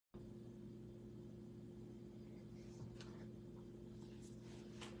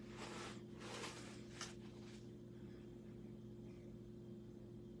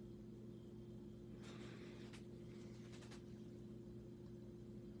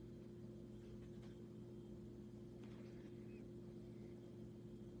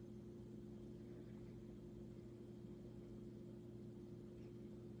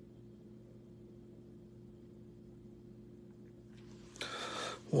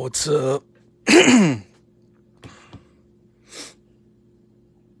What's up? I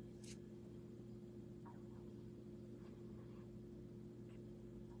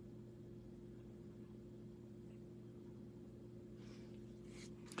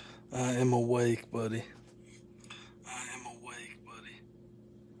am awake, buddy.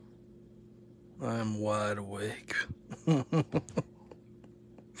 I am wide awake.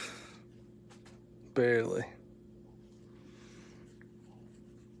 Barely.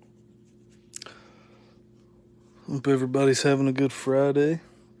 Hope everybody's having a good Friday.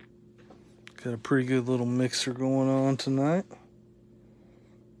 Got a pretty good little mixer going on tonight.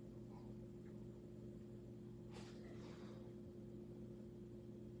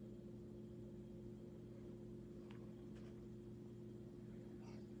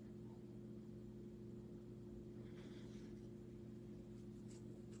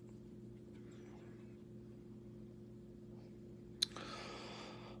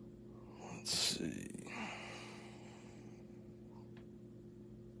 Let's see.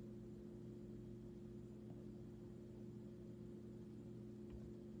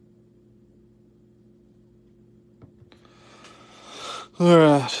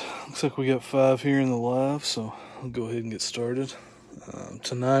 Alright, looks like we got 5 here in the live, so I'll go ahead and get started.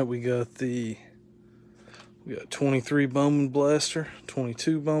 Tonight we got 23 Bowman Blaster,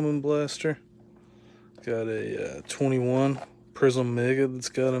 22 Bowman Blaster, got a 21 Prizm Mega that's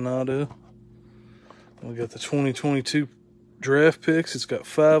got an auto. We got the 2022 draft picks, it's got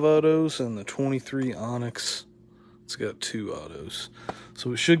 5 autos, and the 23 Onyx, it's got 2 autos. So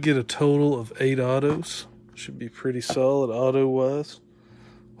we should get a total of 8 autos. Should be pretty solid auto-wise.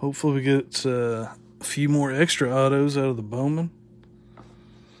 Hopefully we get a few more extra autos out of the Bowman.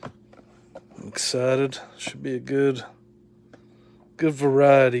 I'm excited. Should be a good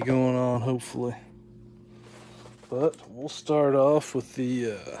variety going on, hopefully. But we'll start off with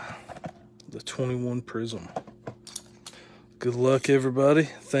the 21 Prizm. Good luck, everybody.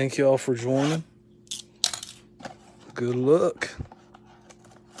 Thank y'all for joining. Good luck.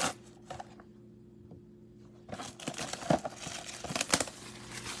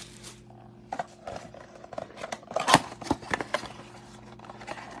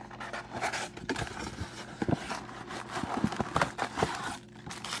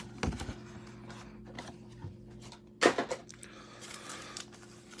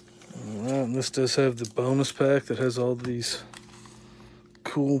 Alright, and this does have the bonus pack that has all these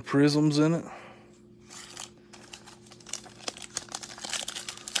cool prisms in it.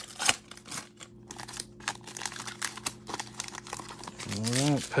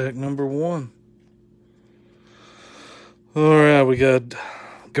 Alright, pack number 1. Alright, we got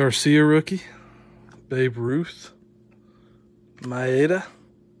Garcia rookie, Babe Ruth, Maeda,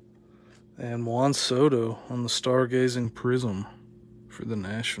 and Juan Soto on the Stargazing Prizm for the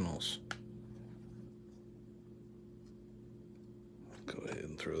Nationals. Go ahead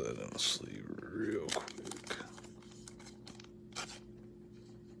and throw that in the sleeve real quick.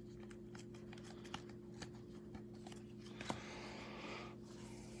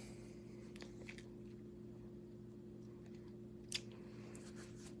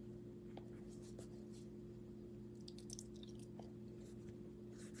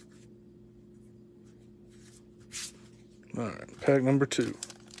 Alright, pack number 2.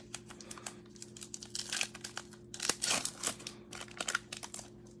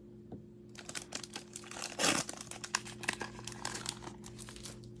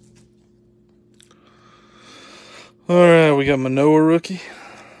 Alright, we got Manoah rookie,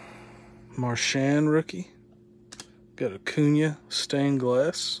 Marchand rookie, got Acuna stained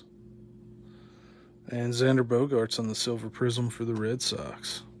glass, and Xander Bogaerts on the silver prism for the Red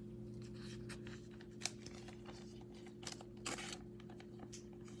Sox.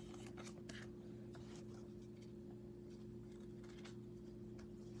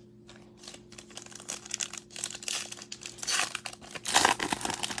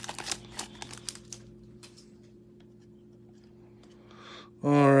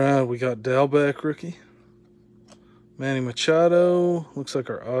 Alright, we got Dalbec rookie, Manny Machado, looks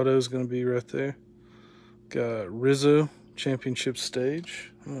like our auto is going to be right there. Got Rizzo championship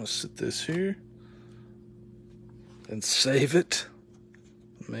stage. I'm going to sit this here and save it.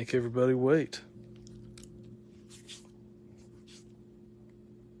 Make everybody wait.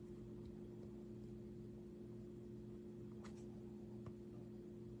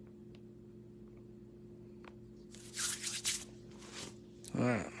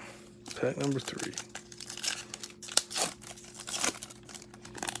 Alright, pack number 3.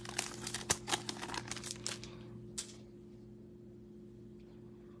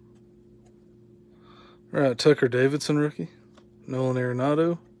 Alright, Tucker Davidson rookie, Nolan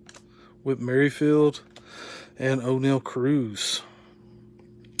Arenado, Whit Merrifield, and O'Neal Cruz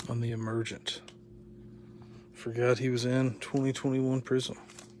on the Emergent. Forgot he was in 2021 Prizm.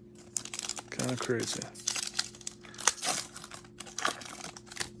 Kind of crazy.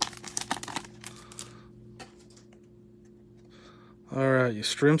 Alright,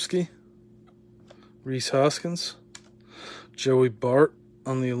 Yastrzemski, Rhys Hoskins, Joey Bart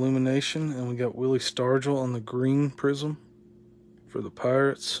on the Illumination, and we got Willie Stargell on the green Prizm for the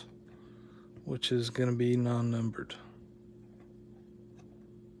Pirates, which is going to be non-numbered.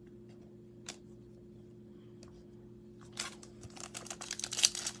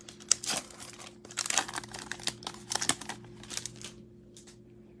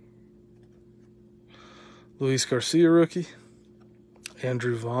 Luis Garcia rookie,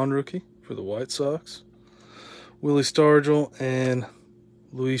 Andrew Vaughn rookie for the White Sox, Willie Stargell, and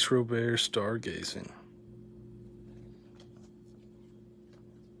Luis Robert Stargazing.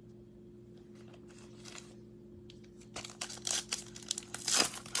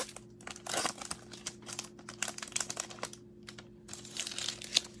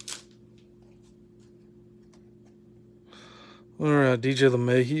 Alright, DJ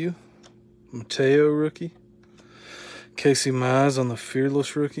LeMahieu, Mateo rookie, Casey Mize on the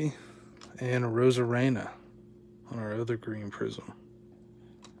Fearless rookie, and Rosarena on our other green Prizm.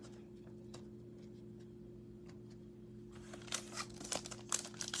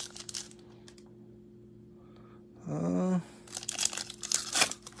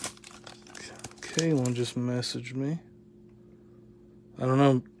 Kaylin just messaged me. I don't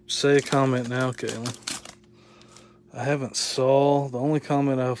know. Say a comment now, Kaylin. I haven't saw. The only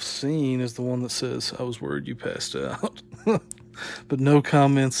comment I've seen is the one that says, I was worried you passed out. But no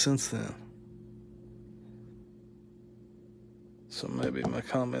comments since then. So maybe my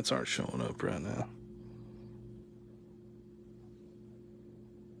comments aren't showing up right now.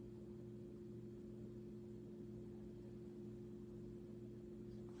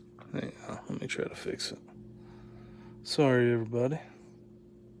 Hang on, let me try to fix it. Sorry, everybody.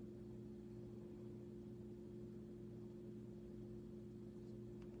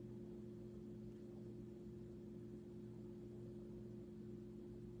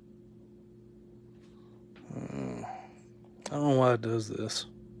 I don't know why it does this.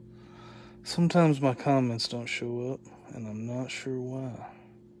 Sometimes my comments don't show up, and I'm not sure why.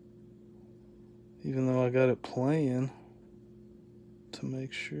 Even though I got it playing to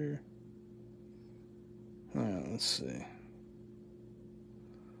make sure. Alright, let's see.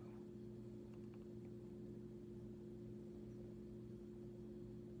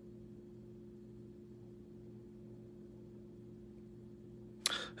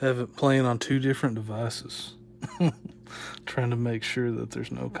 I have it playing on 2 different devices. Trying to make sure that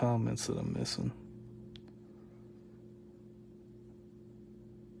there's no comments that I'm missing.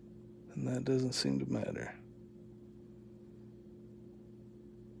 And that doesn't seem to matter.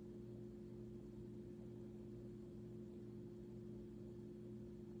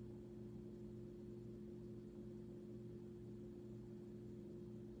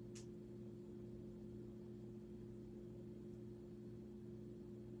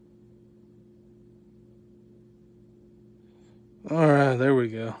 Alright, there we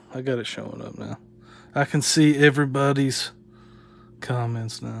go. I got it showing up now. I can see everybody's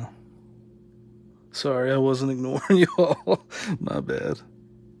comments now. Sorry, I wasn't ignoring you all. My bad.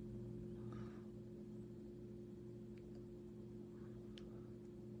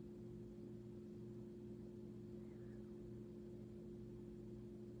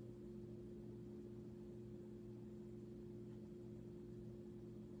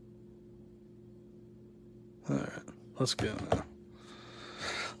 Alright, let's go now.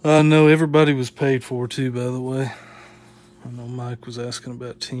 I know everybody was paid for too, by the way. I know Mike was asking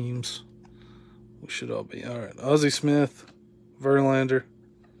about teams. We should all be. Alright, Ozzie Smith, Verlander,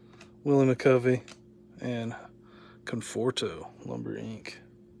 Willie McCovey, and Conforto, Lumber Inc.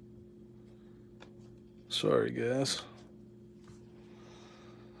 Sorry, guys.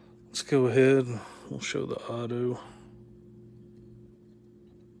 Let's go ahead and we'll show the auto.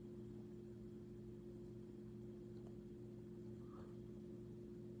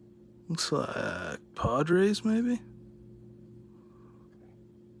 Looks like Padres, maybe?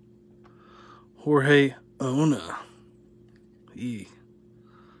 Jorge Ona.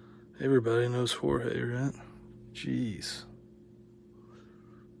 Everybody knows Jorge, right? Jeez.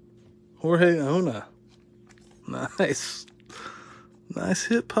 Jorge Ona. Nice. Nice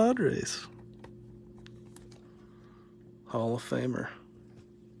hit, Padres. Hall of Famer.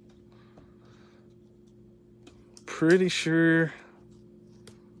 Pretty sure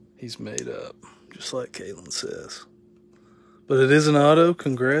he's made up, just like Caitlin says. But it is an auto.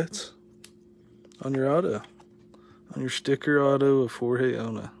 Congrats on your auto. On your sticker auto of Jorge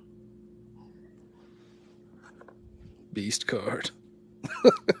Ona. Beast card.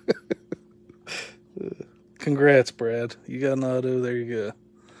 Congrats, Brad. You got an auto. There you go.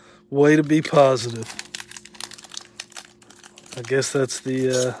 Way to be positive. I guess that's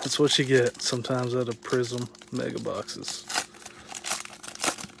what you get sometimes out of Prizm mega boxes.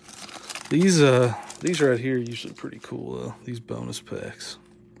 These right here are usually pretty cool though. These bonus packs.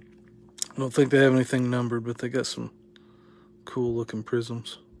 I don't think they have anything numbered, but they got some cool looking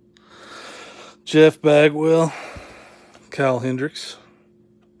Prizms. Jeff Bagwell, Kyle Hendricks,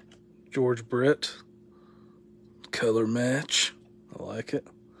 George Brett, color match. I like it.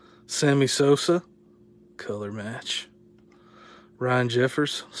 Sammy Sosa, color match. Ryan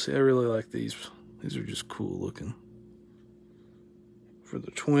Jeffers. See, I really like these. These are just cool looking. For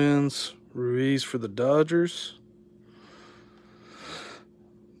the Twins. Ruiz for the Dodgers.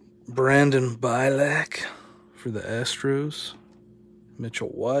 Brandon Bilak for the Astros. Mitchell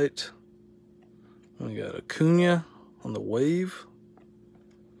White. We got Acuna on the Wave.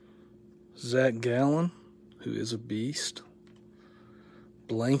 Zach Gallen, who is a beast.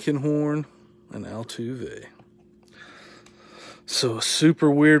 Blankenhorn and Altuve. So a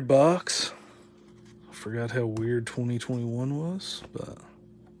super weird box. I forgot how weird 2021 was, but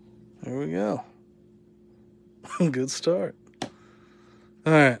there we go. Good start.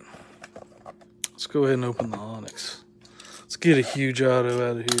 All right. Let's go ahead and open the Onyx. Let's get a huge auto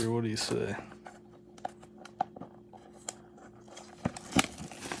out of here. What do you say?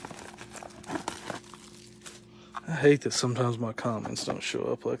 I hate that sometimes my comments don't show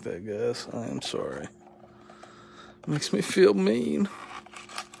up like that, guys. I am sorry. Makes me feel mean.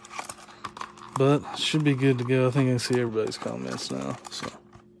 But it should be good to go. I think I can see everybody's comments now. So,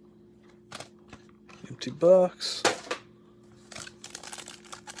 empty box.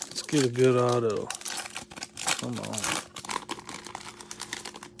 Let's get a good auto. Come on.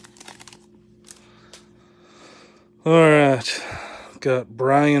 Alright. Got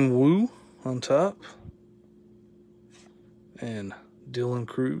Brian Wu on top. And Dylan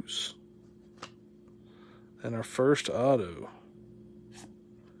Cruz. And our first auto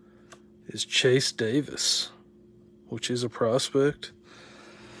is Chase Davis, which is a prospect,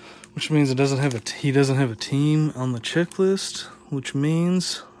 which means he doesn't have a team on the checklist, which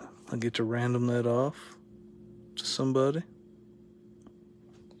means I get to random that off to somebody.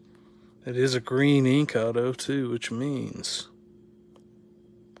 It is a green ink auto too, which means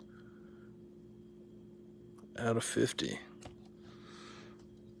out of 50.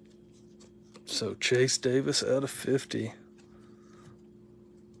 So Chase Davis out of 50.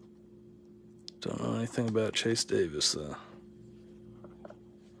 Don't know anything about Chase Davis though.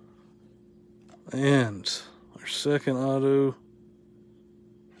 And our second auto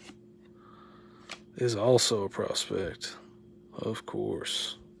is also a prospect, of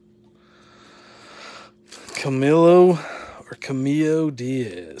course. Camilo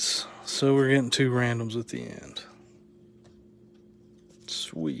Diaz. So we're getting two randoms at the end.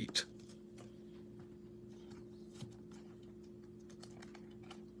 Sweet.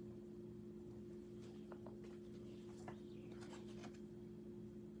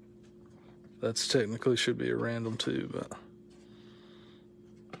 That's technically should be a random too, but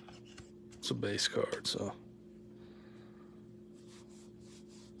it's a base card, so.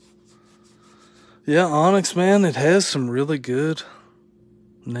 Yeah, Onyx, man, it has some really good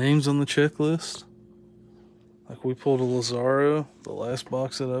names on the checklist. Like we pulled a Lazaro, the last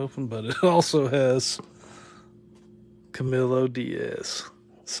box that opened, but it also has Camilo Diaz.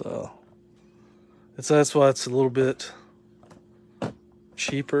 So that's why it's a little bit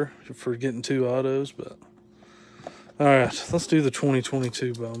cheaper for getting two autos, but all right, let's do the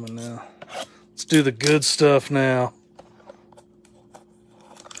 2022 Bowman now. Let's do the good stuff now.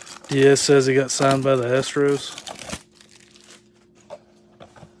 Diaz says he got signed by the Astros,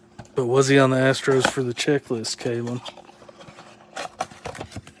 but was he on the Astros for the checklist, Kalen?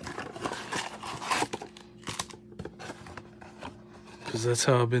 Because that's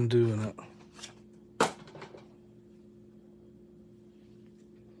how I've been doing it.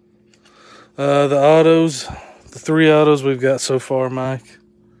 The autos, the three autos we've got so far, Mike,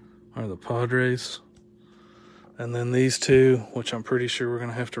 are the Padres. And then these two, which I'm pretty sure we're going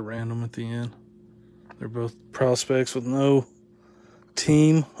to have to random at the end. They're both prospects with no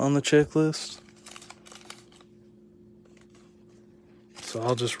team on the checklist. So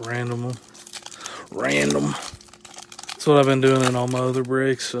I'll just random them. Random. That's what I've been doing in all my other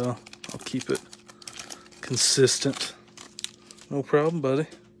breaks, so I'll keep it consistent. No problem, buddy.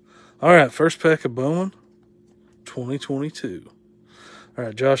 All right, first pack of Bowman, 2022. All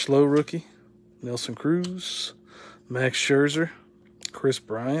right, Josh Lowe, rookie. Nelson Cruz. Max Scherzer. Chris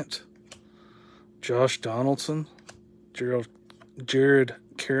Bryant. Josh Donaldson. Jared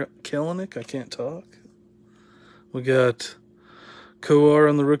Kelenic. I can't talk. We got Coar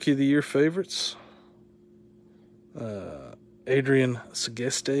on the Rookie of the Year favorites. Adrian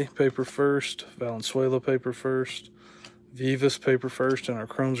Sageste, paper first. Valenzuela, paper first. Vivas, paper first. And our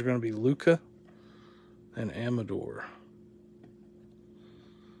chromes are going to be Luca and Amador.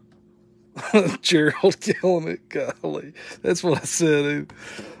 Gerald Kelenic, golly. That's what I said, dude.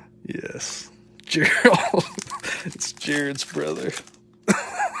 Yes. Gerald. It's Jared's brother.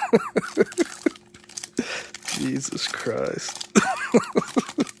 Jesus Christ.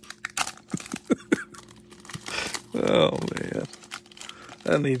 Oh, man.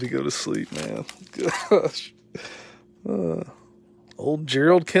 I need to go to sleep, man. Gosh. Old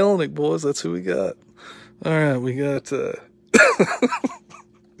Gerald Kelenic, boys. That's who we got. All right, we got...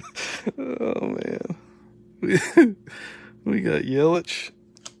 oh, man. We got Yelich,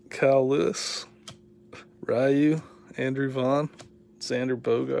 Kyle Lewis, Ryu, Andrew Vaughn, Xander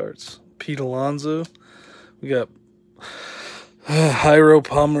Bogaerts, Pete Alonso. We got Jairo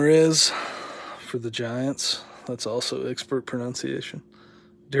Pomares for the Giants. That's also expert pronunciation.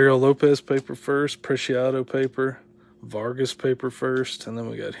 Daryl Lopez, paper first. Preciado, paper. Vargas, paper first. And then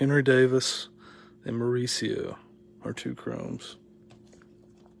we got Henry Davis and Mauricio, our two chromes.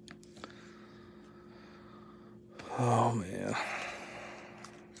 Oh, man.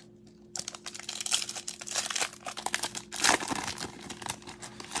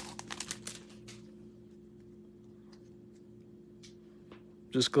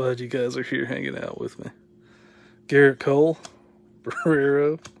 Just glad you guys are here hanging out with me. Garrett Cole,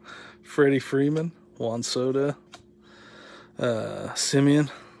 Barrero, Freddie Freeman, Juan Soto,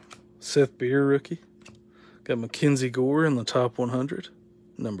 Simeon, Seth Beer, rookie. Got Mackenzie Gore in the top 100,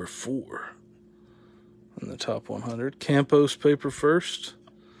 number 4 in the top 100. Campos, paper first.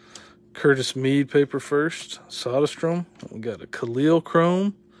 Curtis Mead, paper first. Soderstrom. We got a Khalil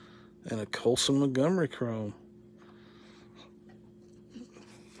chrome and a Colson Montgomery chrome.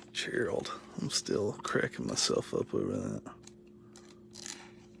 Gerald. I'm still cracking myself up over that.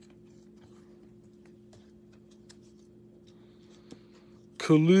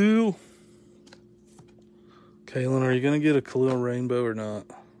 Khalil. Kalen, are you going to get a Khalil rainbow or not?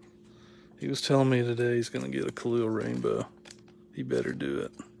 He was telling me today he's going to get a Khalil rainbow. He better do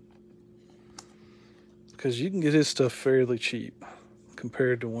it. Because you can get his stuff fairly cheap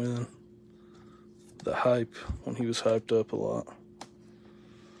compared to when he was hyped up a lot.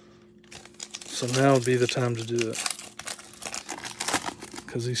 So now would be the time to do it.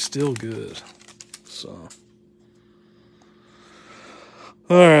 Because he's still good. So.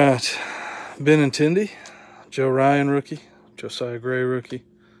 Alright. Benintendi. Joe Ryan, rookie. Josiah Gray, rookie.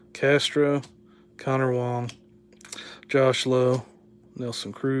 Castro. Connor Wong. Josh Lowe.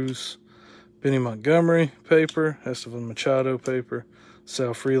 Nelson Cruz. Benny Montgomery, paper. Esteban Machado, paper.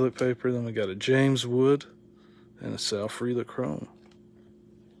 Sal Frelick, paper. Then we got a James Wood and a Sal Frelick chrome.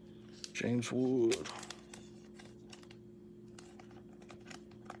 James Wood.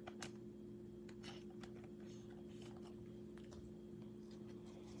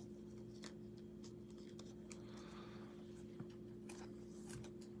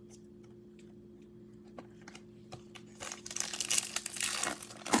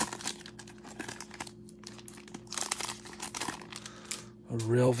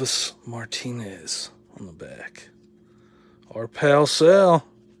 Relvis Martinez on the back. Our pal Sal.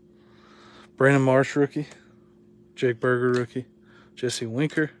 Brandon Marsh, rookie. Jake Berger, rookie. Jesse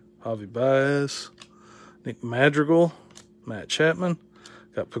Winker. Javi Baez. Nick Madrigal. Matt Chapman.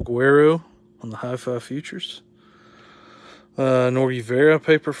 Got Peguero on the High Five Futures. Norgie Vera,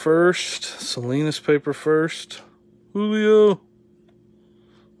 paper first. Salinas, paper first. Julio.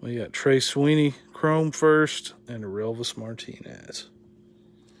 We got Trey Sweeney, chrome first. And Relvis Martinez.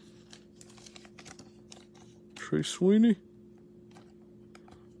 Trey Sweeney.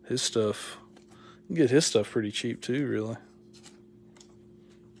 His stuff. You can get his stuff pretty cheap too, really.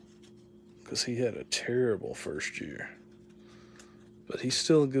 Because he had a terrible first year. But he's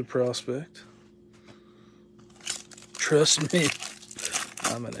still a good prospect. Trust me,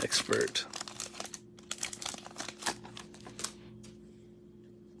 I'm an expert.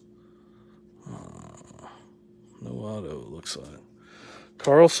 No auto, it looks like.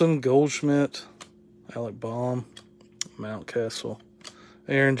 Carlson, Goldschmidt, Alec Baum, Mountcastle,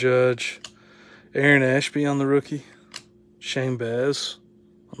 Aaron Judge, Aaron Ashby on the rookie, Shane Baz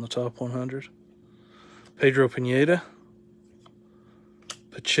on the top 100, Pedro Pineda,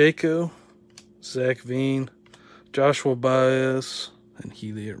 Pacheco, Zach Veen, Joshua Baez, and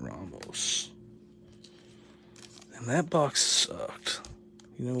Heliot Ramos. And that box sucked.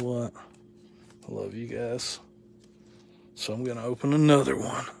 You know what? I love you guys. So I'm going to open another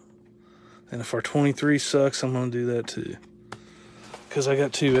one. And if our 23 sucks, I'm going to do that too. Because I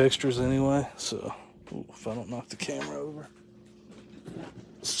got 2 extras anyway. So, ooh, if I don't knock the camera over.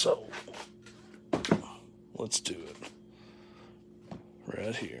 So, let's do it.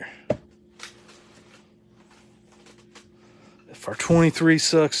 Right here. If our 23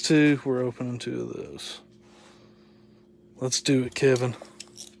 sucks too, we're opening 2 of those. Let's do it, Kevin.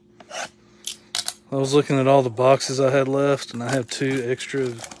 I was looking at all the boxes I had left, and I have 2 extra,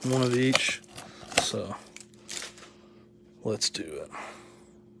 1 of each. So, let's do it.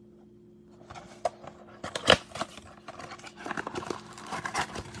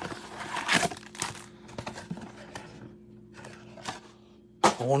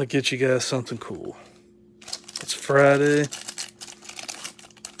 I want to get you guys something cool. It's Friday.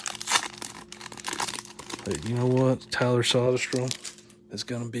 But you know what? Tyler Soderstrom is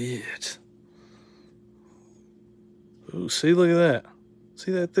going to be it. Ooh, see, look at that.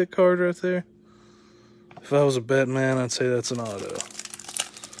 See that thick card right there? If I was a bet man, I'd say that's an auto.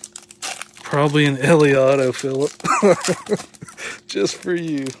 Probably an Ellie auto, Philip. Just for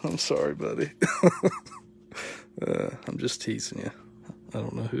you. I'm sorry, buddy. I'm just teasing you. I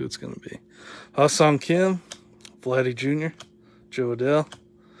don't know who it's going to be. Ha-Seong Kim, Vladdy Jr., Joe Adell,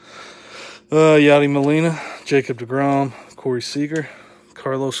 Yadi Molina, Jacob deGrom, Corey Seager,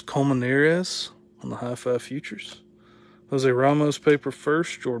 Carlos Colmenares on the High Five Futures, Jose Ramos paper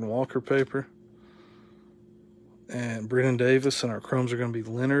first, Jordan Walker paper, and Brennan Davis, and our chromes are going to be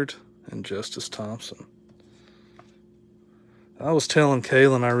Leonard and Justice Thompson. I was telling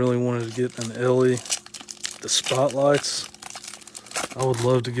Kaylin I really wanted to get an Ellie, the spotlights. I would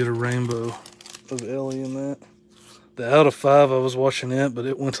love to get a rainbow of Ellie in that. The out of 5, I was watching it, but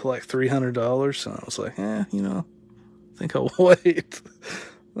it went to like $300, and I was like, you know, I think I'll wait.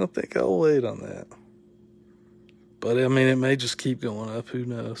 I think I'll wait on that. But, I mean, it may just keep going up. Who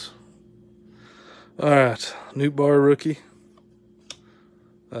knows? All right. Newt Bar rookie.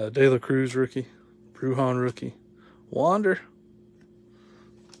 De La Cruz rookie. Brujan rookie. Wander.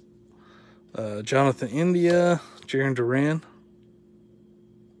 Jonathan India. Jarren Duran.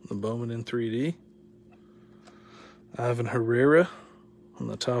 The Bowman in 3D. Ivan Herrera on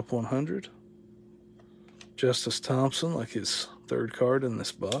the top 100. Justice Thompson, like his 3rd card in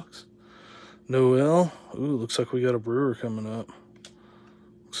this box. Noel. Ooh, looks like we got a Brewer coming up.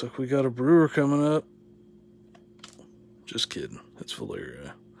 Looks like we got a Brewer coming up. Just kidding. It's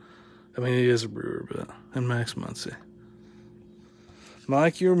Valerio. I mean, he is a Brewer, but... And Max Muncy.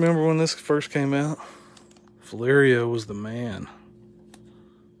 Mike, you remember when this first came out? Valerio was the man.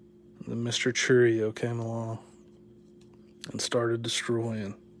 Then Mr. Churio came along and started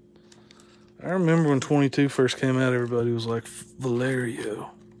destroying. I remember when 22 first came out, everybody was like,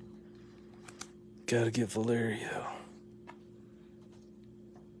 Valerio. Gotta get Valerio.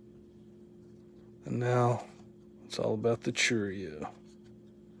 And now, it's all about the Churio.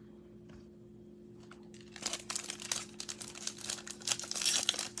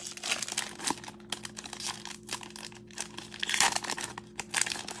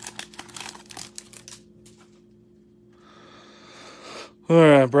 All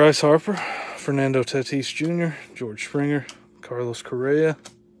right, Bryce Harper, Fernando Tatis Jr., George Springer, Carlos Correa,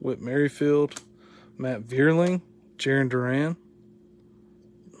 Whit Merrifield, Matt Vierling, Jarren Duran.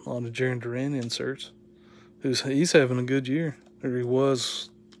 A lot of Jarren Duran inserts. He's having a good year. Or he was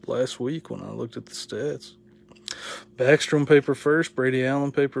last week when I looked at the stats. Backstrom paper first, Brady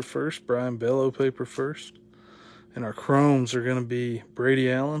Allen paper first, Brian Bello paper first. And our chromes are going to be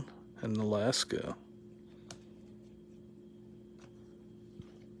Brady Allen and Nolasco.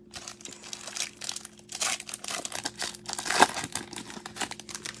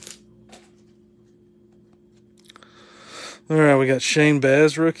 All right, we got Shane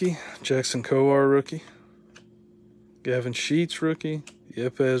Baz rookie, Jackson Kowar rookie, Gavin Sheets rookie,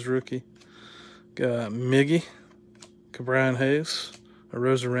 Yepez rookie, got Miggy, Cabrian Hayes,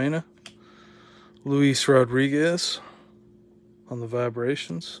 Arozarena, Luis Rodriguez on the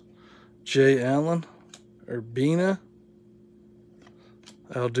vibrations, Jay Allen, Urbina,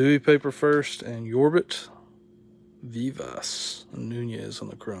 Al Dewey paper first, and Yorbit Vivas and Nunez on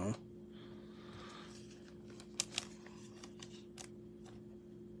the chrome.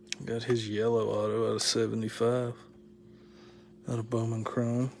 Got his yellow auto out of 75. Out of Bowman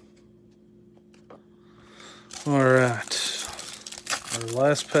Chrome. Alright. Our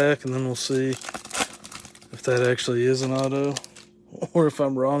last pack, and then we'll see if that actually is an auto. Or if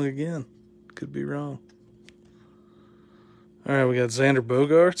I'm wrong again. Could be wrong. All right, we got Xander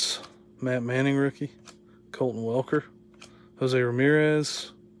Bogaerts, Matt Manning rookie, Colton Welker, Jose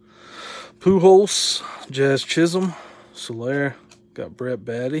Ramirez, Pujols, Jazz Chisholm, Soler. Got Brett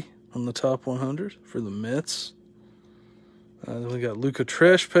Batty on the top 100 for the Mets. Then we got Luca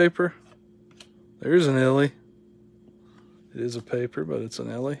Tresh paper. There's an Ellie. It is a paper, but it's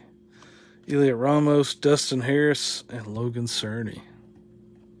an Ellie. Elliot Ramos, Dustin Harris, and Logan Cerny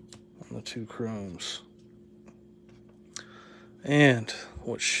on the 2 chromes. And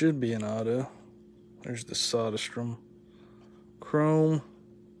what should be an auto. There's the Soderstrom chrome.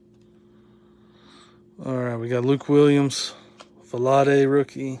 All right, we got Luke Williams, Vlade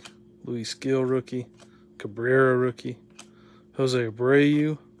rookie, Luis Gil rookie, Cabrera rookie, Jose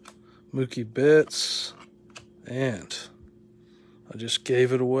Abreu, Mookie Betts, and I just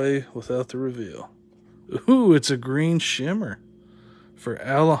gave it away without the reveal. Ooh, it's a green shimmer for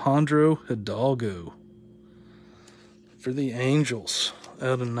Alejandro Hidalgo for the Angels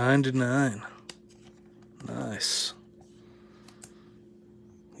out of 99. Nice.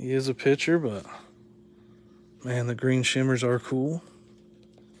 He is a pitcher, but man, the green shimmers are cool.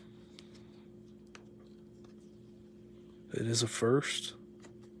 It is a first.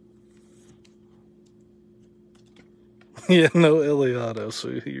 Yeah, no Eliotto, so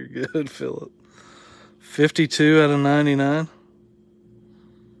you're good, Philip. 52 out of 99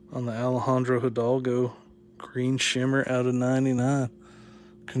 on the Alejandro Hidalgo green shimmer out of 99.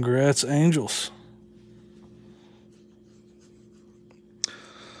 Congrats, Angels.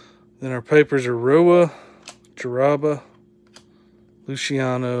 Then our papers are Roa, Jaraba,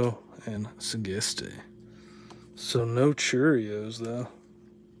 Luciano, and Sageste. So no Cheerios, though.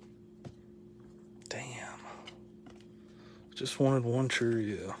 Damn. Just wanted one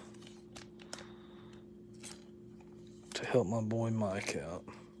Cheerio to help my boy Mike out.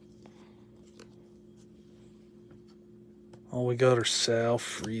 All we got are Sal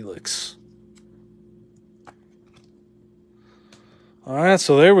Freliks. All right,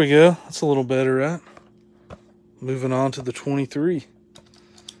 so there we go. That's a little better, right? Moving on to the 23.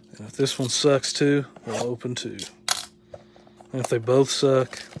 And if this one sucks too, we'll open 2. And if they both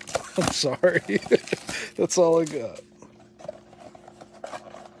suck, I'm sorry. That's all I got.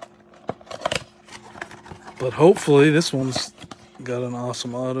 But hopefully this one's got an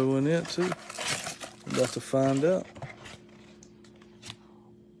awesome auto in it too. I'm about to find out.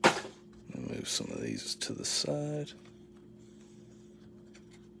 Move some of these to the side.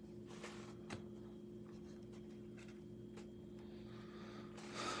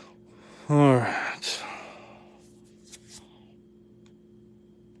 All right.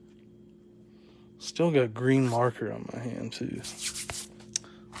 Still got green marker on my hand too.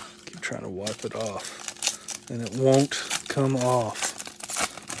 Keep trying to wipe it off, and it won't come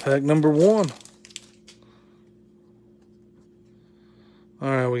off. Pack number 1. All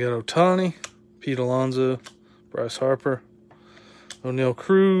right, we got Ohtani, Pete Alonso, Bryce Harper, O'Neal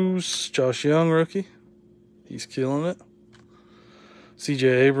Cruz, Josh Young rookie. He's killing it. C.J.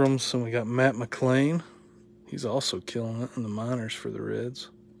 Abrams, and we got Matt McClain. He's also killing it in the minors for the Reds.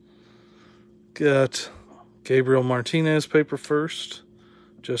 Got Gabriel Martinez paper first.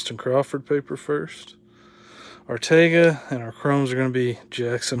 Justin Crawford paper first. Ortega, and our chromes are going to be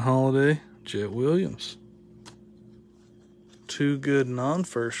Jackson Holiday, Jet Williams. 2 good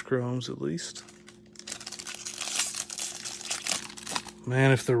non-first chromes at least.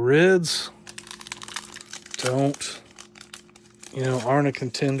 Man, if the Reds aren't a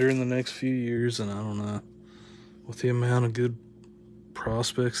contender in the next few years, and I don't know, with the amount of good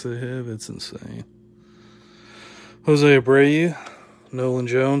prospects they have, it's insane. Jose Abreu, Nolan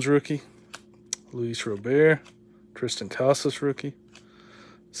Jones rookie, Luis Robert, Tristan Casas rookie,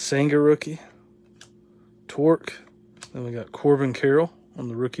 Senga rookie, Torque. Then we got Corbin Carroll on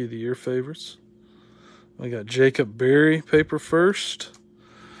the Rookie of the Year favorites. We got Jacob Berry paper first,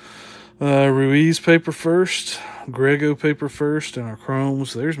 Ruiz paper first, Grego paper first, and our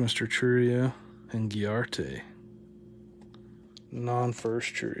chromes. There's Mr. Churio and Giarte.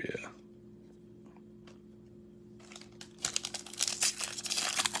 Non-first Churio.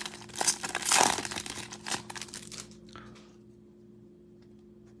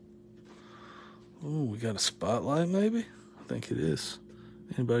 Oh, we got a spotlight maybe? I think it is.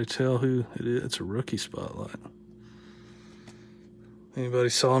 Anybody tell who it is? It's a rookie spotlight. Anybody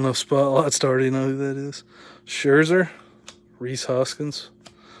saw enough spotlights to already know who that is? Scherzer, Rhys Hoskins,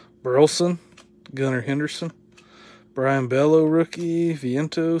 Burleson, Gunnar Henderson, Brian Bello rookie,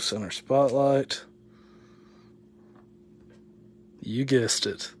 Vientos, and our spotlight. You guessed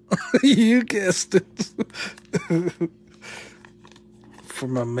it. You guessed it. For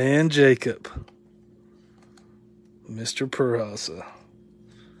my man Jacob. Mr. Peraza.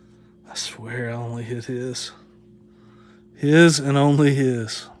 I swear I only hit his. His and only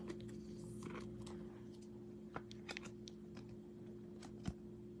his.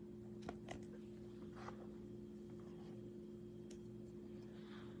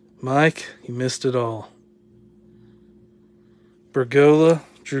 Mike, you missed it all. Bergola,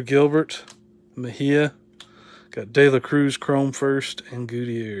 Drew Gilbert, Mejia, got De La Cruz Chrome first, and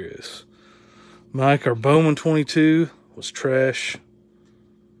Gutierrez. Mike, our Bowman 22 was trash,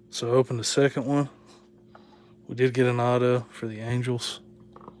 so I opened the second one. We did get an auto for the Angels.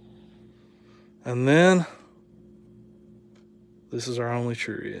 And then, this is our only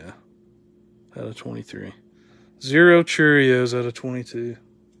Churio out of 23. 0 Churios out of 22.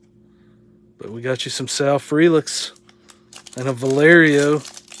 But we got you some Sal Freliks and a Valerio.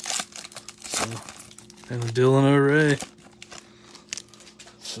 So, and a Dylan O'Ray.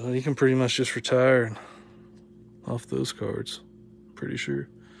 So you can pretty much just retire off those cards. Pretty sure.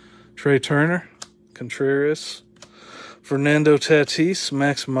 Trey Turner, Contreras, Fernando Tatis,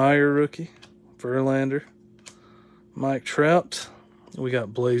 Max Meyer rookie, Verlander, Mike Trout. We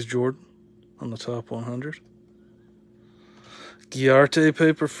got Blaze Jordan on the top 100. Guiarte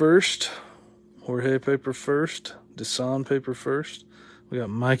paper first, Jorge paper first, Desan paper first. We got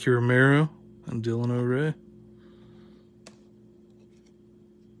Mikey Romero and Dylan O'Ray.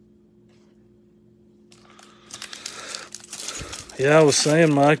 Yeah, I was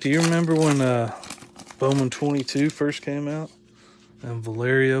saying, Mike, do you remember when Bowman 22 first came out? And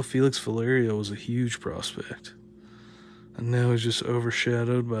Felix Valerio was a huge prospect. And now he's just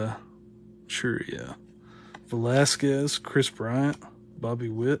overshadowed by Churio. Velasquez, Chris Bryant, Bobby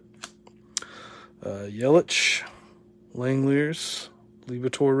Witt, Yelich, Langeliers,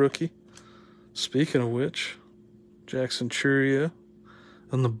 Liberatore rookie. Speaking of which, Jackson Churio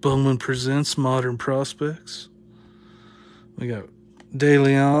on the Bowman Presents Modern Prospects. We got De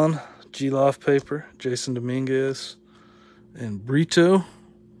Leon, G-Loft paper, Jason Dominguez, and Brito,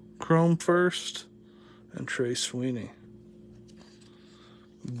 Chrome first, and Trey Sweeney.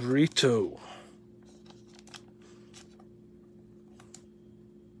 Brito.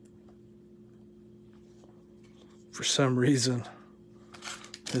 For some reason,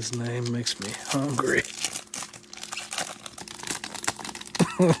 his name makes me hungry.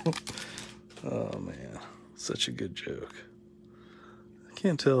 Oh, man. Such a good joke. I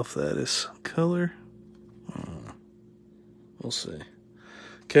can't tell if that is color. We'll see.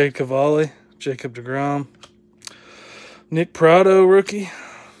 Cade Cavalli, Jacob deGrom, Nick Prado, rookie,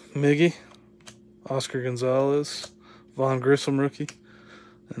 Miggy, Oscar Gonzalez, Vaughn Grissom, rookie,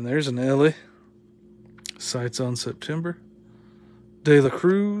 and there's an Ellie. Sights on September. De La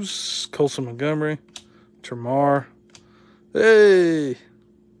Cruz, Colson Montgomery, Termar. Hey!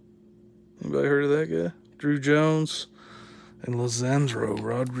 Anybody heard of that guy? Drew Jones and Lisandro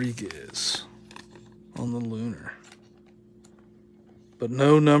Rodriguez on the Lunar. But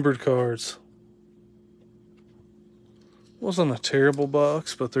no numbered cards. Wasn't a terrible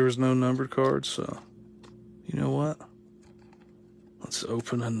box, but there was no numbered cards, so you know what? Let's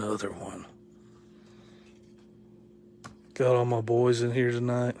open another one. Got all my boys in here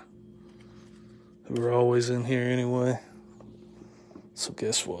tonight, who are always in here anyway. So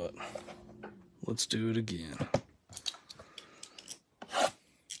guess what? Let's do it again.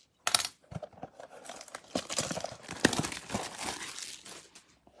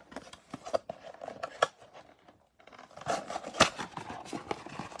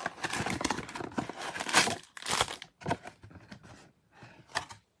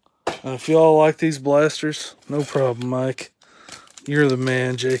 And if y'all like these blasters, no problem, Mike. You're the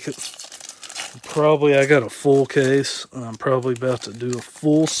man, Jacob. I got a full case, and I'm probably about to do a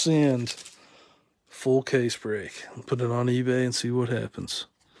full case break. I'll put it on eBay and see what happens.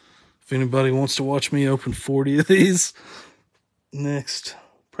 If anybody wants to watch me open 40 of these next,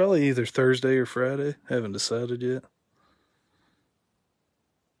 probably either Thursday or Friday. Haven't decided yet.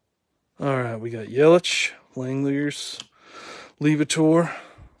 All right, we got Yelich, Langeliers, Liberatore,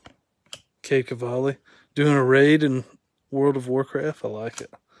 Cade Cavalli. Doing a raid in World of Warcraft. I like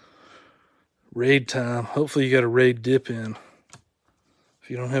it. Raid time. Hopefully you got a raid dip in. If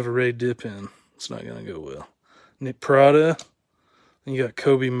you don't have a raid dip in, it's not going to go well. Nick Prada. And you got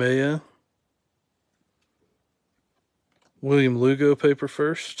Kobe Mayo. William Lugo paper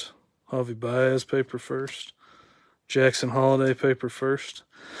first. Javi Baez paper first. Jackson Holiday paper first.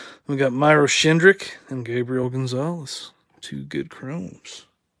 We got Myro Shindrick and Gabriel Gonzalez. Two good chromes.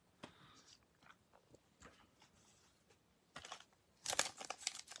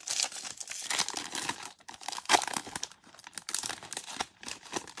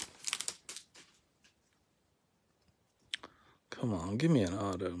 on, give me an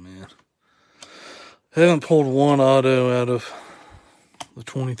auto, man. Haven't pulled one auto out of the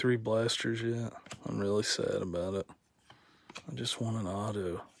 23 blasters yet. I'm really sad about it. I just want an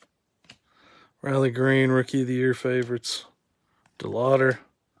auto. Riley Green, Rookie of the Year favorites. DeLauder,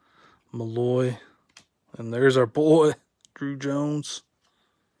 Malloy, and there's our boy, Drew Jones.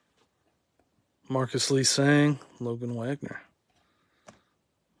 Marcus Lee Sang, Logan Wagner.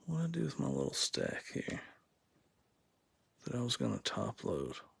 What do I do with my little stack here that I was going to top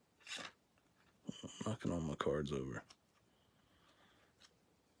load? Knocking all my cards over.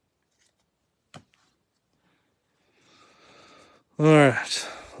 All right,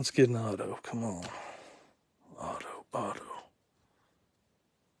 let's get an auto. Come on. Auto.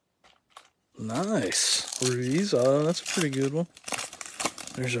 Nice. Ruiz. Oh, that's a pretty good one.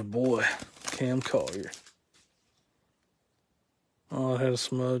 There's our boy, Cam Collier. Oh, it had a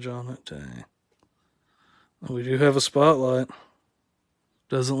smudge on it. Dang. We do have a spotlight.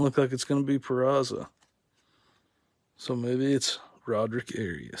 Doesn't look like it's going to be Peraza. So maybe it's Roderick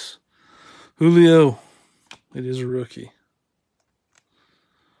Arias. Julio. It is a rookie.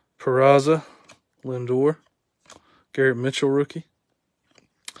 Peraza. Lindor. Garrett Mitchell, rookie.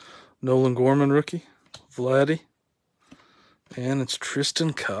 Nolan Gorman, rookie. Vladdy. And it's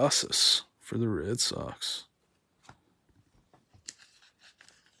Tristan Casas for the Red Sox.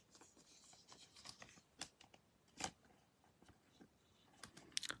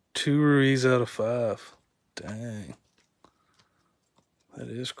 Two Ruiz out of 5. Dang. That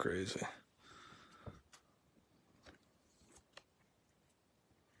is crazy.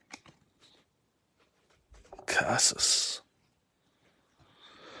 Casas.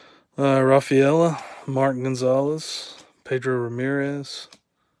 Rafaela, Mark Gonzalez, Pedro Ramirez,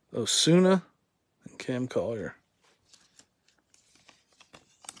 Osuna, and Cam Collier.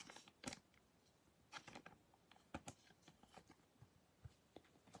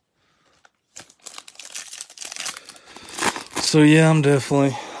 So yeah, I'm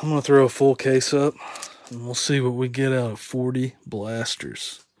going to throw a full case up, and we'll see what we get out of 40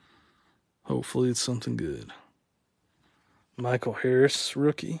 blasters. Hopefully it's something good. Michael Harris,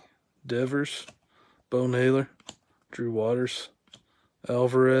 rookie. Devers, Bo Naylor, Drew Waters,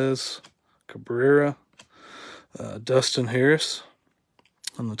 Alvarez, Cabrera, Dustin Harris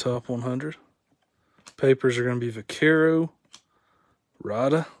on the top 100. Papers are going to be Vaquero,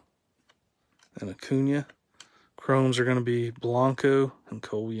 Rada, and Acuna. Chromes are going to be Blanco and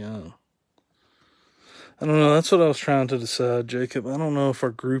Cole Young. I don't know. That's what I was trying to decide, Jacob. I don't know if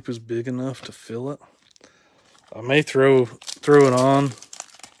our group is big enough to fill it. I may throw it on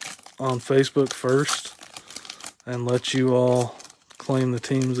Facebook first and let you all claim the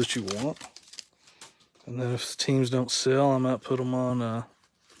teams that you want. And then if teams don't sell, I might put it on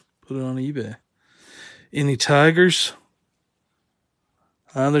eBay. Any Tigers?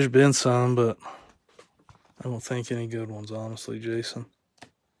 There's been some, but I don't think any good ones, honestly, Jason.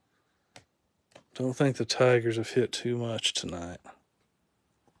 Don't think the Tigers have hit too much tonight.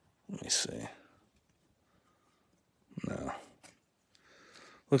 Let me see. No.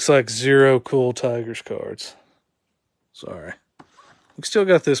 Looks like 0 cool Tigers cards. Sorry. We still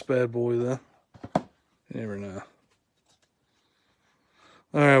got this bad boy, though. You never know.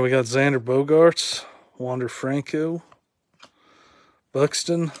 All right, we got Xander Bogaerts, Wander Franco,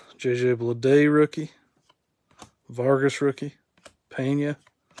 Buxton, JJ Bleday, rookie, Vargas, rookie, Pena.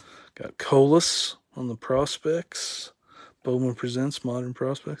 Got Colas on the prospects. Bowman presents Modern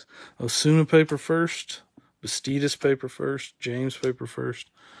Prospects. Osuna paper first. Bastidas paper first. James paper first.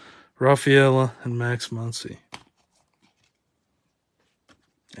 Rafaela and Max Muncy.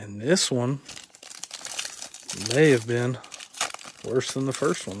 And this one may have been worse than the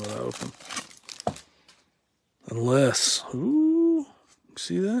first one that I opened. Unless, ooh,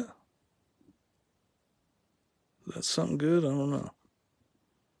 see that? That's something good? I don't know.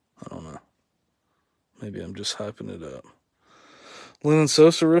 Maybe I'm just hyping it up. Lennon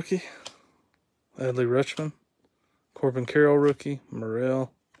Sosa, rookie. Adley Rutschman. Corbin Carroll, rookie.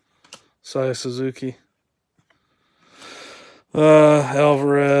 Morel. Saya Suzuki.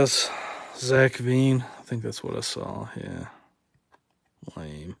 Alvarez. Zach Veen. I think that's what I saw. Yeah.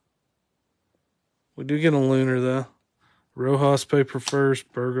 Lame. We do get a Lunar, though. Rojas paper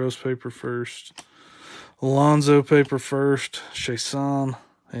first. Burgos paper first. Alonso paper first. Chason.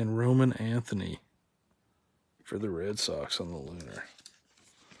 And Roman Anthony for the Red Sox on the Lunar.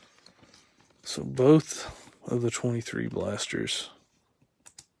 So both of the 23 blasters,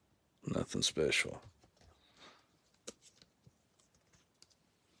 nothing special.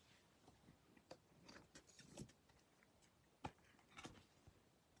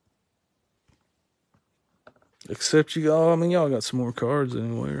 Except you all, I mean, y'all got some more cards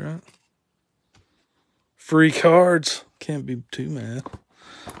anyway, right? Free cards. Can't be too mad.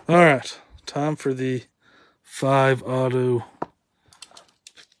 All right. Time for the 5 auto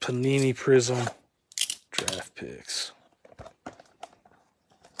Panini Prizm draft picks.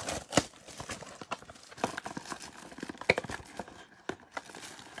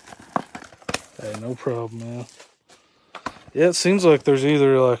 Hey, no problem, man. Yeah, it seems like there's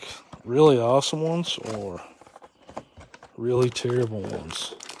either like really awesome ones or really terrible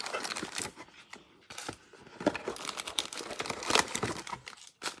ones.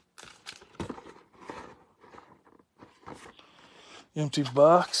 Empty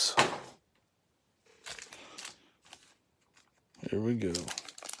box. Here we go.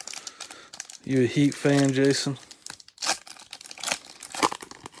 You a Heat fan, Jason?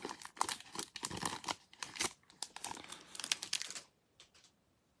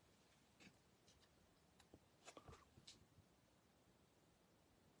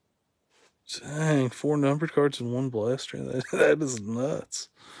 Dang, 4 numbered cards and 1 blaster. That is nuts.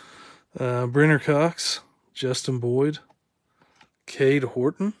 Brenner Cox, Justin Boyd, Cade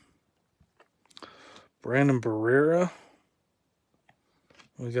Horton, Brandon Barrera.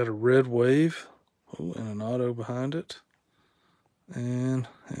 We got a red wave. Oh, and an auto behind it. And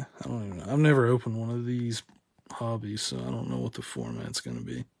yeah, I don't even know. I've never opened one of these hobbies, so I don't know what the format's going to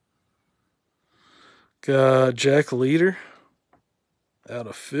be. Got Jack Leader out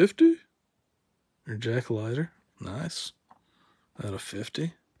of 50. Or Jack Leiter. Nice. Out of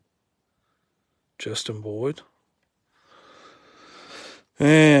 50. Justin Boyd.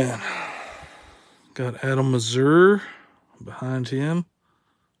 And got Adam Mazur behind him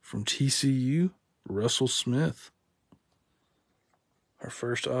from TCU, Russell Smith. Our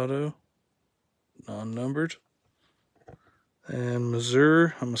first auto, non-numbered. And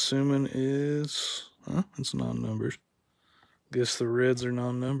Mazur, I'm assuming is, it's non-numbered. Guess the reds are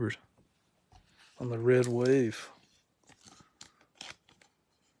non-numbered on the red wave.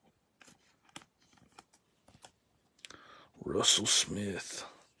 Russell Smith.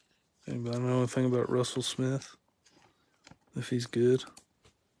 Anybody know anything about Russell Smith? If he's good?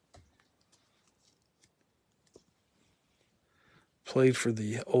 Played for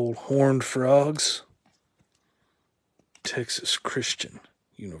the old Horned Frogs. Texas Christian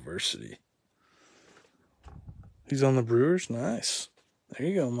University. He's on the Brewers? Nice. There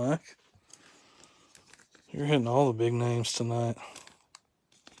you go, Mike. You're hitting all the big names tonight.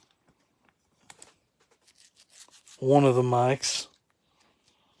 One of the Mikes.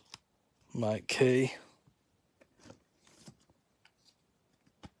 Mike K.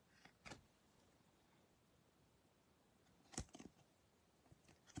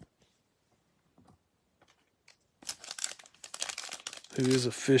 Who is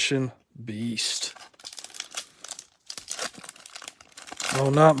a fishing beast. Oh,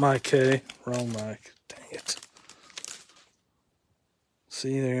 not Mike K. Wrong Mike. Dang it.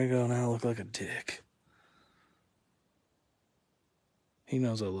 See, there you go. Now I look like a dick. He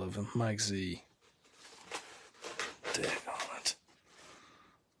knows I love him. Mike Z. Dang on it.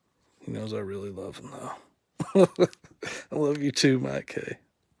 He knows I really love him, though. I love you too, Mike K.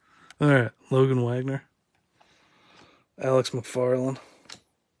 All right. Logan Wagner. Alex McFarland.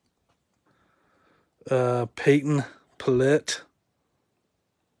 Peyton Pillette.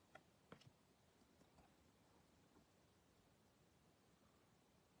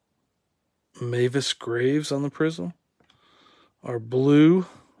 Mavis Graves on the Prizm. Our blue.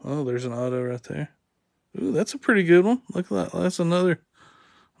 Oh, there's an auto right there. Ooh, that's a pretty good one. Look at that. That's another.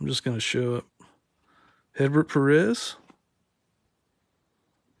 I'm just going to show up. Hedbert Perez.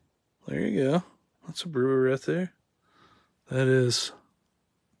 There you go. That's a Brewer right there. That is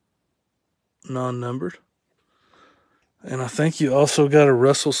non-numbered. And I think you also got a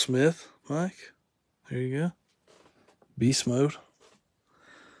Russell Smith, Mike. There you go. Beast mode.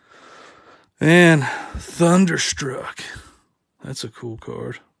 And Thunderstruck. That's a cool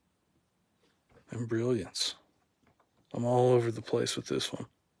card. And Brilliance. I'm all over the place with this one.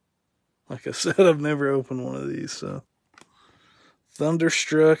 Like I said, I've never opened one of these, so.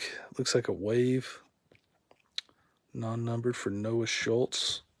 Thunderstruck. Looks like a wave. Non-numbered for Noah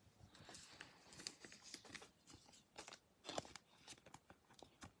Schultz.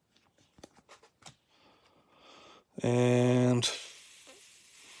 And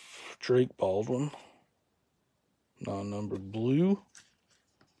Drake Baldwin. Non-numbered blue.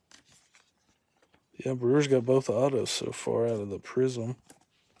 Yeah, Brewers got both autos so far out of the Prizm.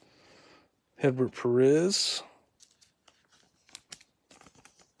 Hedbert Perez.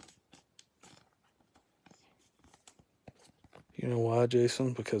 You know why,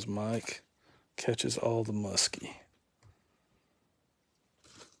 Jason? Because Mike Catches all the musky.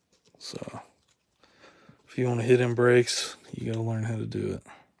 So, if you want to hit in breaks, you got to learn how to do it.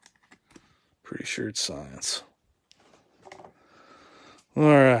 Pretty sure it's science. All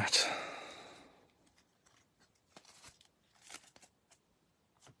right.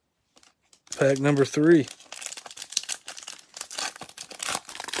 Pack number 3.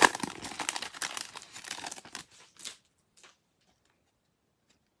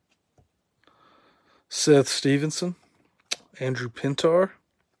 Seth Stevenson, Andrew Pintar,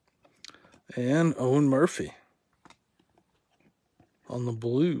 and Owen Murphy on the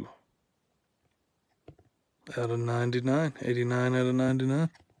blue out of 99. 89 out of 99.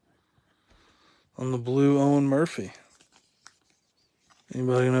 On the blue, Owen Murphy.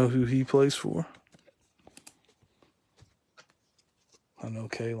 Anybody know who he plays for? I know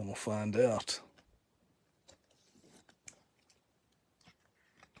Kaylin will find out.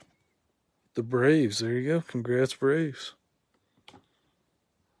 The Braves. There you go. Congrats, Braves.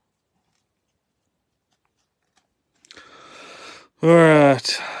 All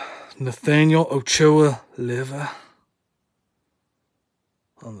right. Nathaniel Ochoa Leva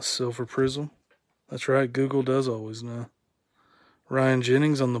on the silver Prizm. That's right. Google does always know. Ryan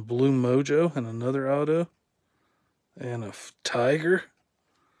Jennings on the blue Mojo and another auto. And a Tiger.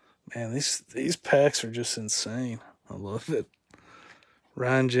 Man, these packs are just insane. I love it.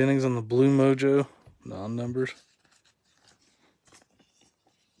 Ryan Jennings on the blue Mojo, non-numbered.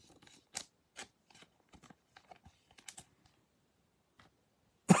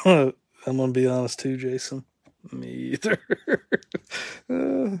 I'm going to be honest too, Jason. Me either.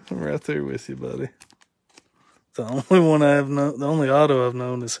 I'm right there with you, buddy. The only one I have known, the only auto I've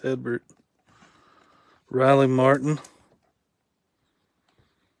known is Hedbert. Riley Martin.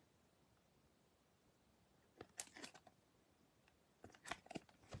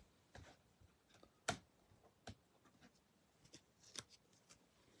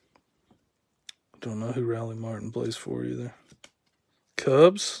 Don't know who Riley Martin plays for either.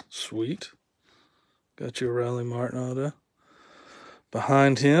 Cubs, sweet. Got you a Riley Martin auto.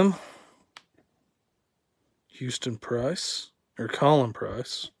 Behind him, Houston Price, or Colin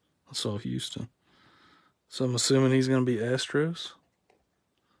Price. I saw Houston. So I'm assuming he's going to be Astros.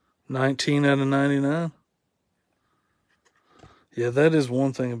 19 out of 99. Yeah, that is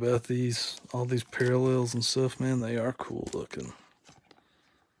one thing about all these parallels and stuff, man. They are cool looking.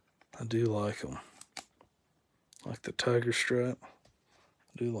 I do like them. Like the tiger stripe.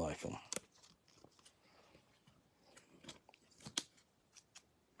 I do like them.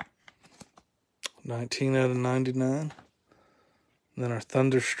 $19 out of 99. And then our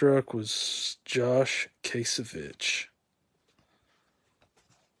Thunderstruck was Josh Kasevich.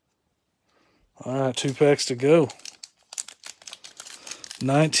 All right, 2 packs to go.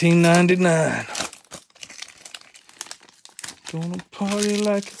 $19.99. Gonna party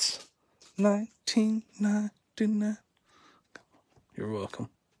like it's $19.99. You're welcome.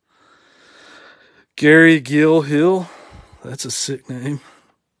 Gary Gill Hill. That's a sick name.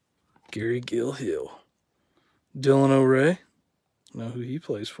 Gary Gill Hill. Dylan O'Ray. Know who he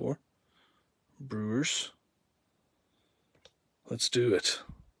plays for. Brewers. Let's do it.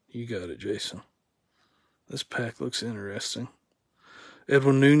 You got it, Jason. This pack looks interesting.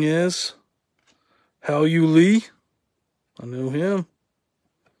 Edwin Nunez. Hao Yu Lee. I know him.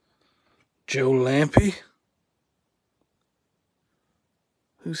 Joe Lampe.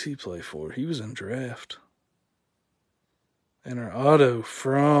 Who's he play for? He was in draft. And our auto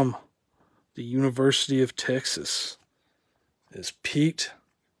from the University of Texas is Pete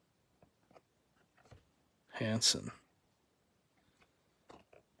Hansen.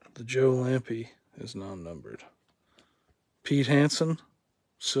 The Joe Lampe is non-numbered. Pete Hansen,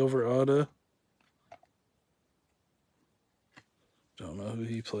 silver auto. Don't know who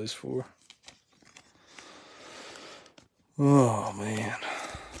he plays for. Oh, man.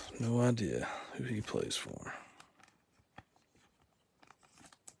 No idea who he plays for.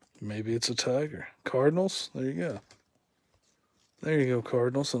 Maybe it's a Tiger. Cardinals? There you go. There you go,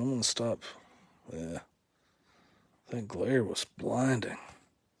 Cardinals. And I'm going to stop. Yeah. That glare was blinding.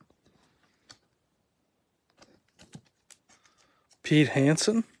 Pete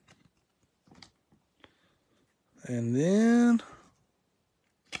Hansen. And then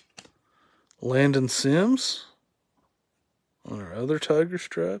Landon Sims on our other Tiger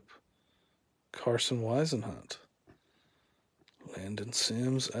stripe. Carson Weisenhunt. Landon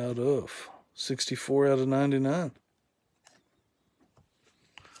Sims out of 64 out of 99.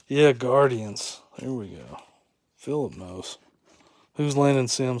 Yeah, Guardians. There we go. Philip knows. Who's Landon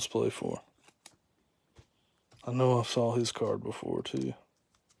Sims play for? I know I saw his card before, too.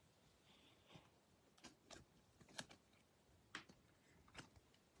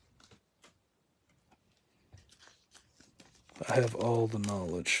 I have all the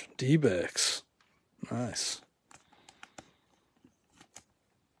knowledge. D-backs. Nice.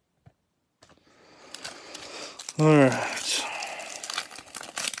 All right.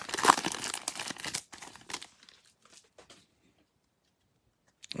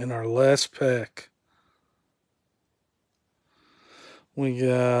 In our last pack, we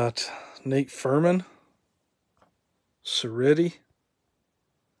got Nate Furman, Ceretti,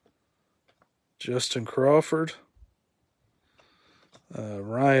 Justin Crawford,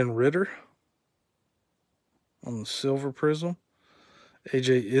 Ryan Ritter on the silver Prizm,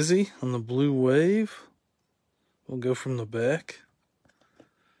 AJ Izzy on the blue wave. We'll go from the back.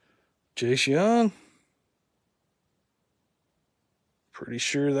 Jace Young. Pretty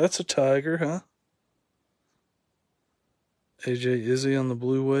sure that's a Tiger, huh? AJ Izzy on the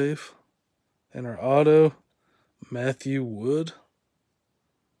blue wave. And our auto, Matthew Wood.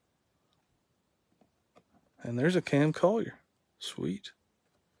 And there's a Cam Collier. Sweet.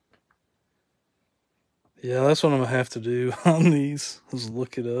 Yeah, that's what I'm going to have to do on these, is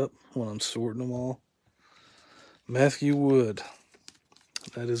look it up when I'm sorting them all. Matthew Wood.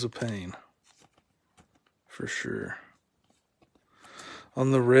 That is a pain. For sure.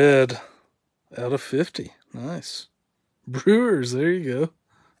 On the red, out of 50. Nice. Brewers, there you go.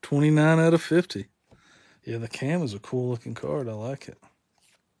 29 out of 50. Yeah, the Cam is a cool looking card. I like it.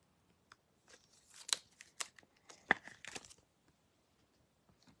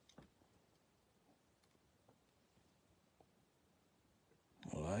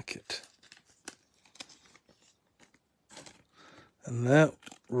 I like it. And that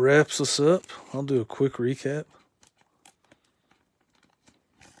wraps us up. I'll do a quick recap.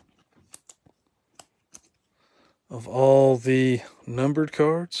 Of all the numbered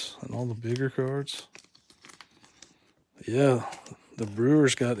cards and all the bigger cards. Yeah, the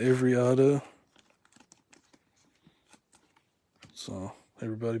Brewers got every auto. So,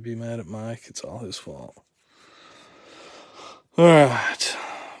 everybody be mad at Mike. It's all his fault. All right.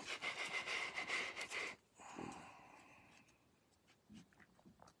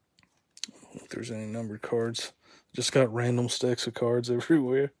 I don't think there's any numbered cards. Just got random stacks of cards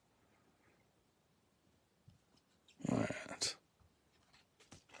everywhere. All right.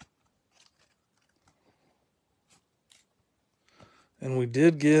 And we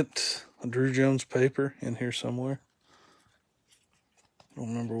did get a Drew Jones paper in here somewhere. I don't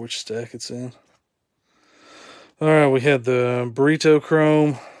remember which stack it's in. All right, we had the Burrito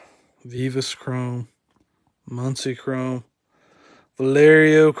Chrome, Vivas Chrome, Muncie Chrome,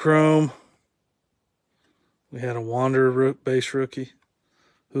 Valerio Chrome. We had a Wanderer base rookie,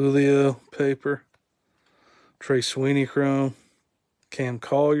 Julio paper, Trey Sweeney Chrome, Cam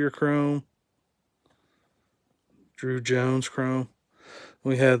Collier Chrome, Drew Jones Chrome.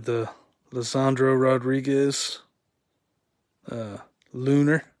 We had the Lisandro Rodriguez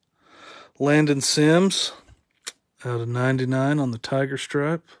Lunar, Landon Sims out of 99 on the Tiger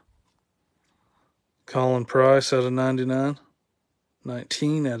Stripe, Colin Price out of 99,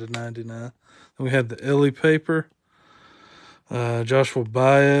 19 out of 99. Then we had the Ellie paper, Joshua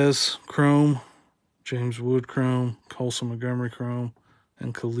Baez Chrome, James Wood Chrome, Colson Montgomery Chrome,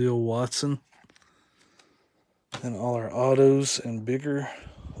 and Khalil Watson. And all our autos and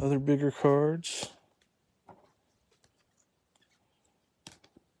other bigger cards.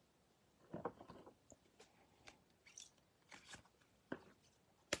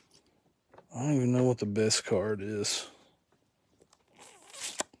 I don't even know what the best card is.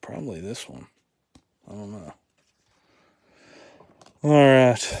 Probably this one. I don't know. All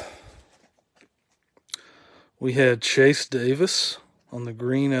right. We had Chase Davis on the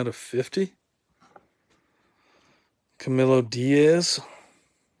green out of 50. Camilo Diaz.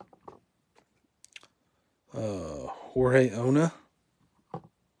 Jorge Ona.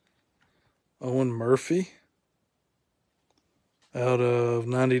 Owen Murphy out of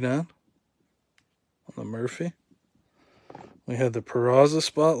 99 on the Murphy. We had the Peraza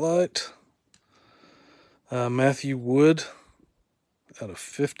Spotlight. Matthew Wood out of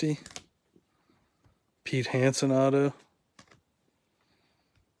 50. Pete Hansen auto.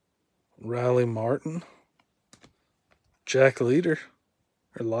 Riley Martin. Jack Leiter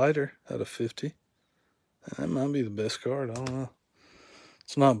out of 50. That might be the best card. I don't know.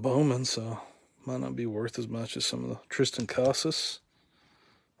 It's not Bowman, so might not be worth as much as some of the Tristan Casas.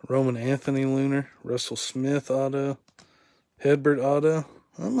 Roman Anthony Lunar. Russell Smith auto. Hedbert auto.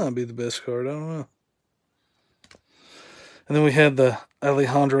 That might be the best card. I don't know. And then we had the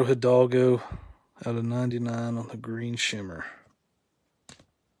Alejandro Hidalgo out of 99 on the green shimmer.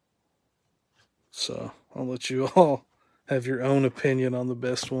 So I'll let you all have your own opinion on the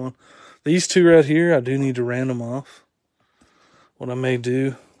best one. These two right here, I do need to random off. what I may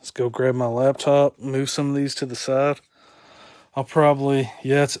do is go grab my laptop, move some of these to the side. I'll probably,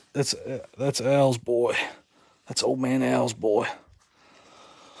 yeah, that's Al's boy. That's old man Al's boy.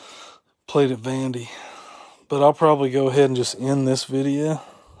 Played at Vandy. But I'll probably go ahead and just end this video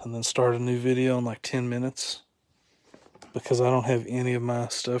and then start a new video in like 10 minutes. Because I don't have any of my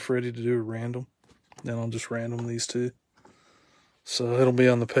stuff ready to do at random. Then I'll just random these two. So it'll be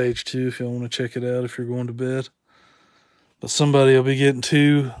on the page too if you want to check it out if you're going to bed. But somebody will be getting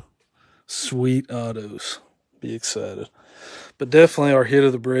 2 sweet autos. Be excited. But definitely our hit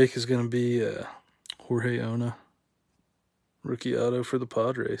of the break is going to be Jorge Ona. Rookie auto for the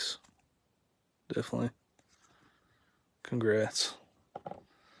Padres. Definitely. Congrats.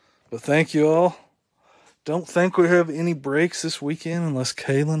 But thank you all. Don't think we have any breaks this weekend unless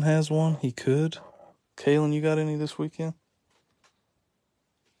Kalen has one. He could. Kalen, you got any this weekend?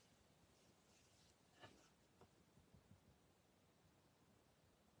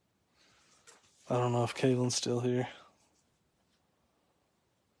 I don't know if Kalen's still here.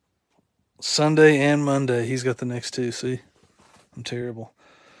 Sunday and Monday, he's got the next 2. See? I'm terrible.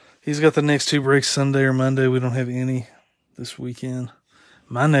 He's got the next 2 breaks Sunday or Monday. We don't have any this weekend.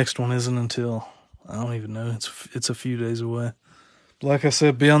 My next one isn't until, I don't even know. It's a few days away. Like I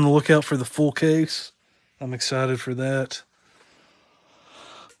said, be on the lookout for the full case. I'm excited for that.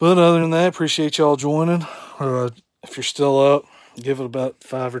 But other than that, appreciate y'all joining. If you're still up, give it about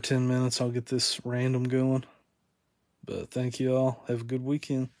 5 or 10 minutes. I'll get this random going. But thank you all. Have a good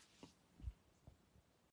weekend.